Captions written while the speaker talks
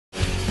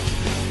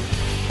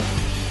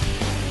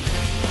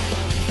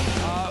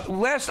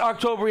last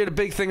October, we had a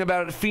big thing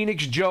about it.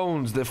 Phoenix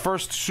Jones, the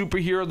first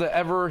superhero that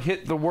ever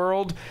hit the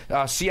world.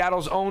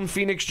 Seattle's own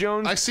Phoenix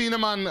Jones. I seen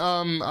him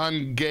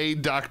on gay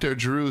Dr.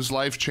 Drew's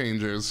Life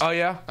Changers. Oh,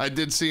 yeah? I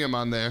did see him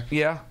on there.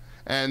 Yeah.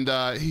 And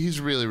he's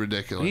really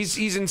ridiculous.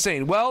 He's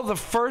insane. Well, the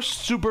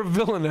first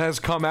supervillain has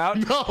come out.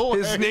 No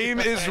His way. name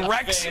is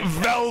Rex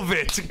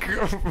Velvet.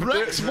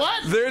 Rex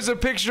what? There's a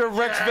picture of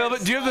Rex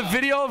Velvet. Do you have the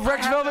video of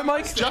Rex Velvet,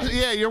 Mike?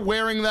 Yeah, you're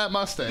wearing that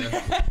mustache.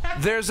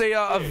 There's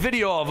a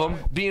video of him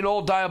being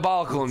all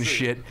diabolical and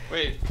shit.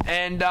 Wait.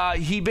 And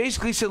he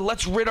basically said,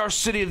 "Let's rid our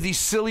city of these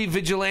silly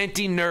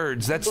vigilante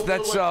nerds." That's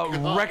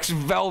Rex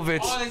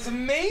Velvet's Oh, that's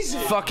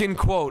amazing. fucking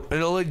quote.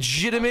 A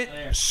legitimate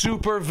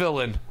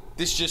supervillain.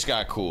 This just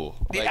got cool.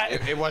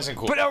 Like, it wasn't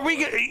cool. But are we?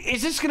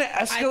 Is this going to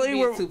escalate?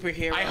 Where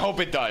superhero. I hope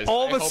it does.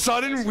 all of I a hope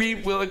sudden we're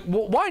like,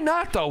 well, why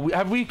not though?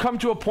 Have we come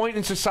to a point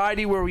in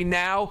society where we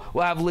now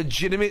will have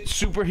legitimate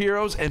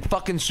superheroes and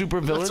fucking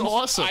supervillains? That's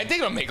awesome. I think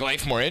it'll make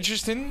life more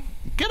interesting.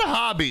 Get a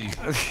hobby.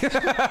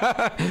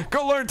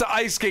 Go learn to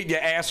ice skate, you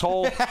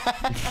asshole.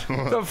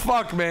 The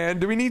fuck, man?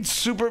 Do we need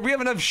we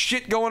have enough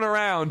shit going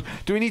around.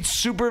 Do we need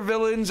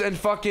supervillains and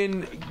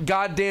fucking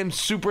goddamn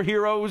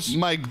superheroes?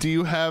 Mike, do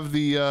you have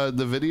the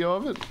video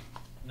of it?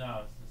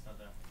 No, it's not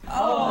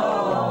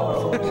that.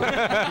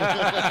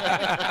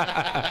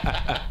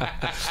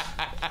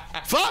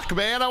 Fuck,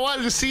 man! I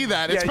wanted to see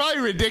that. It's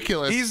probably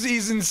ridiculous.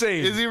 He's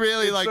insane. Is he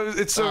really?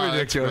 It's so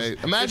ridiculous.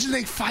 Great. Imagine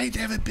they fight, they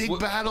have a big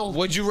battle.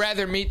 Would you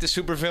rather meet the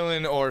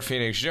supervillain or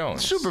Phoenix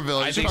Jones?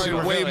 Supervillain. I think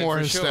probably way Supervillain more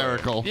for sure.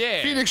 hysterical.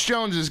 Yeah. Phoenix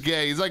Jones is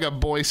gay. He's like a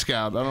Boy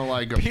Scout. I don't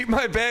like him. Keep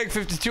my bag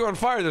 52 on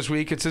fire this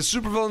week. It says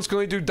supervillains can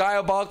only do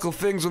diabolical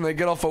things when they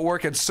get off at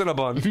work at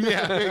Cinnabon.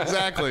 Yeah,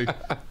 exactly.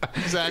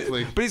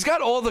 Exactly. But he's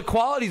got all the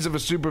qualities of a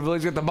supervillain.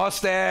 He's got the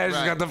mustache. Right.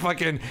 He's got the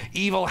fucking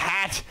evil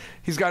hat.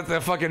 He's got the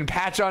fucking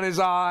patch on his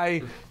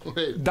eye.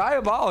 Wait.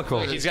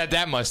 Diabolical. He's got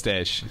that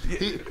mustache.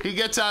 He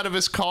gets out of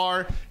his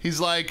car. He's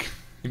like,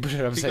 You put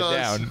it upside goes-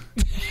 down.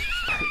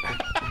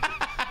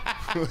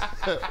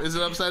 is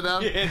it upside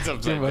down? Yeah, it's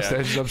upside Your down.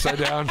 mustache is upside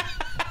down.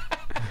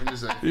 Let me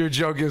see. Your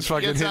joke is He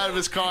fucking gets hit. out of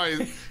his car.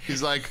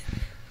 He's like,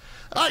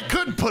 I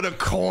could put a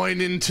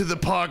coin into the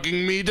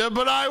parking meter,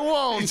 but I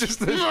won't.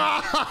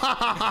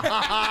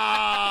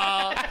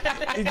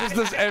 He just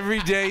does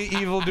everyday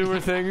evildoer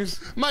things.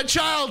 My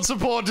child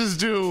support is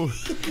due.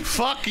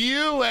 Fuck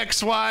you,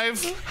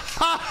 ex-wife.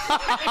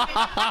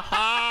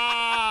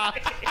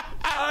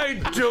 I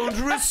don't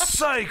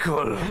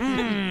recycle.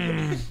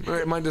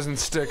 Wait, mine doesn't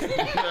stick.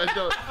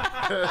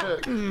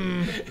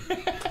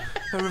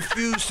 I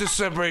refuse to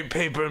separate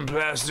paper and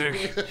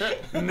plastic.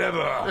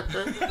 Never.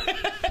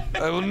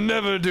 I will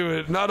never do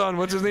it. Not on,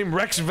 what's his name?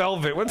 Rex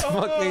Velvet. What the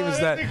fuck name is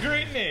that? That's a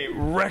great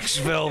name. Rex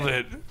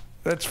Velvet.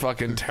 That's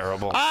fucking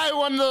terrible. I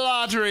won the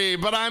lottery,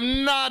 but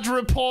I'm not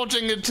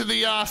reporting it to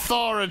the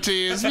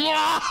authorities.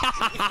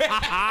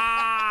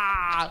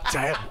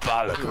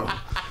 Diabolical.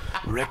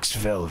 Rex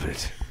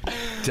Velvet.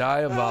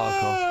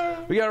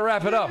 Diabolical. We gotta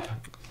wrap it up.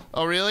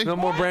 Oh, really? No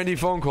more Brandy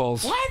phone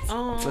calls. What?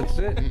 That's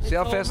it. See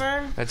how fast?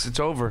 over? It's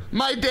over.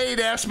 My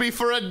date asked me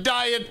for a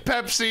Diet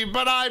Pepsi,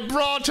 but I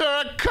brought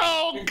her a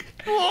Coke.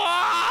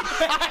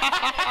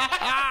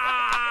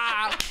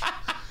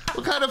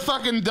 What kind of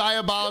fucking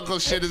diabolical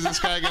shit is this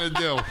guy gonna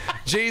do?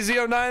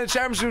 JZ09 in the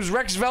chat room says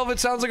Rex Velvet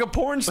sounds like a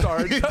porn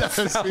star. He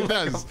does. sound He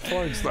like does. a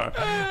porn star.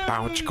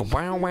 Bow, chicka,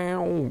 wow,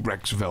 wow.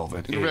 Rex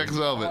Velvet. Rex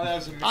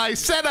Velvet. I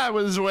said I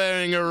was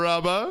wearing a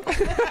rubber.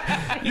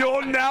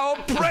 You're now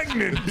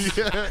pregnant. Do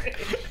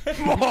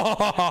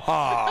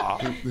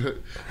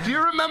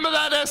you remember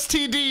that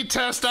STD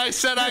test I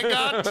said I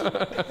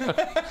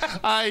got?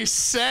 I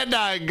said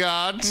I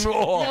got.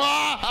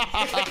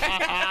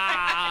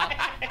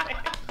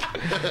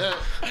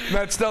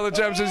 Matt Stella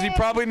Gem says he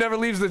probably never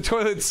leaves the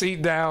toilet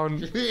seat down.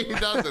 He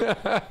doesn't.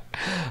 All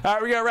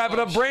right, we gotta wrap it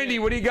up. Brandy,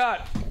 what do you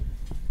got?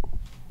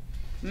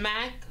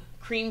 Mac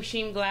cream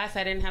sheen glass.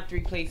 I didn't have to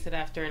replace it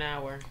after an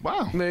hour.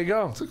 Wow. There you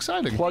go. It's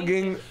exciting.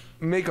 Plugging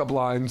makeup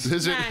lines.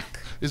 Is Mac.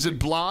 it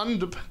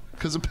blonde?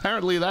 Because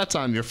apparently that's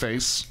on your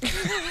face.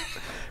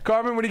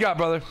 Carmen, what do you got,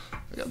 brother?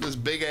 I got this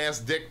big ass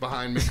dick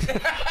behind me.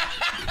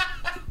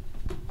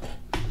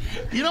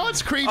 You know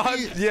what's creepy?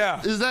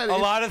 Yeah. Is that a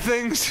lot of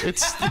things?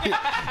 It's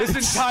This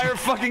entire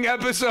fucking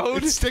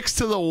episode? it sticks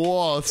to the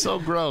wall. It's so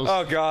gross.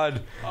 Oh,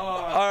 God.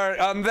 All right,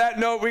 on that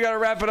note, we got to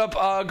wrap it up.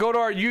 Go to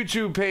our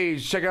YouTube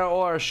page. Check out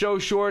all our show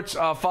shorts.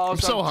 Follow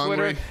us so on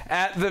Twitter hungry.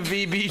 at The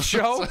VB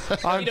Show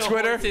on Eat a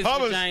Twitter. horse's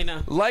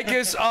vagina. Like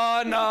us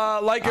on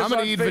I'm gonna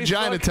on eat Facebook.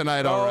 vagina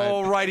tonight, all right.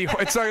 All righty.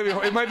 It's not gonna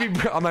be. It might be.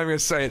 I'm not even gonna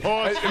say it.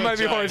 It might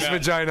be horse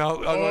vagina. I'll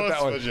go with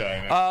that one.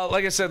 vagina.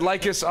 Like I said,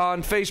 like us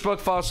on Facebook,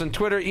 follow us on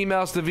Twitter,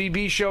 email us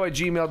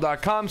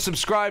thevbshow@gmail.com.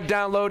 Subscribe,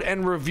 download,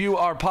 and review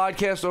our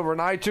podcast over on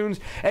iTunes.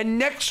 And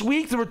next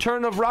week, the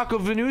return of Rocco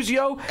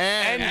Venuzio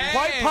and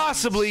quite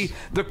possibly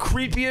the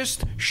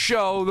creepiest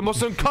show, the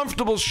most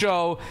uncomfortable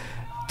show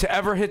to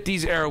ever hit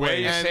these airwaves. Wear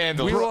your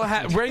sandals. We will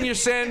bring your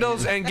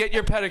sandals and get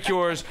your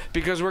pedicures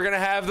because we're gonna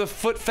have the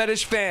foot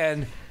fetish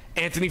fan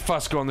Anthony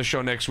Fusco on the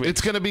show next week.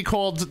 It's going to be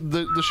called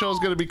the show's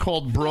going to be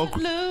called Broke.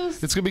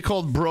 Loose. It's going to be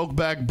called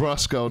Brokeback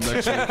Brusco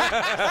next week.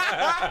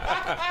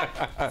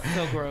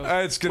 So gross.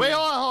 It's gonna Wait,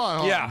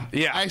 hold on.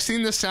 Yeah. I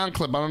seen this sound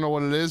clip. I don't know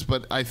what it is,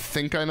 but I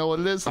think I know what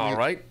it is. All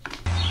right.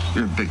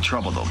 You're in big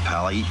trouble, though,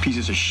 pal. I eat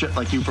pieces of shit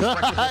like you for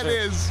breakfast. It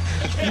is.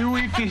 You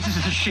eat pieces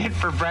of shit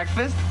for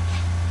breakfast?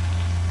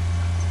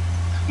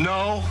 No.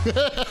 All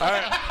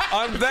right.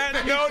 On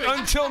that note,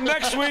 until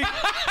next week,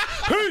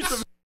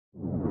 peace.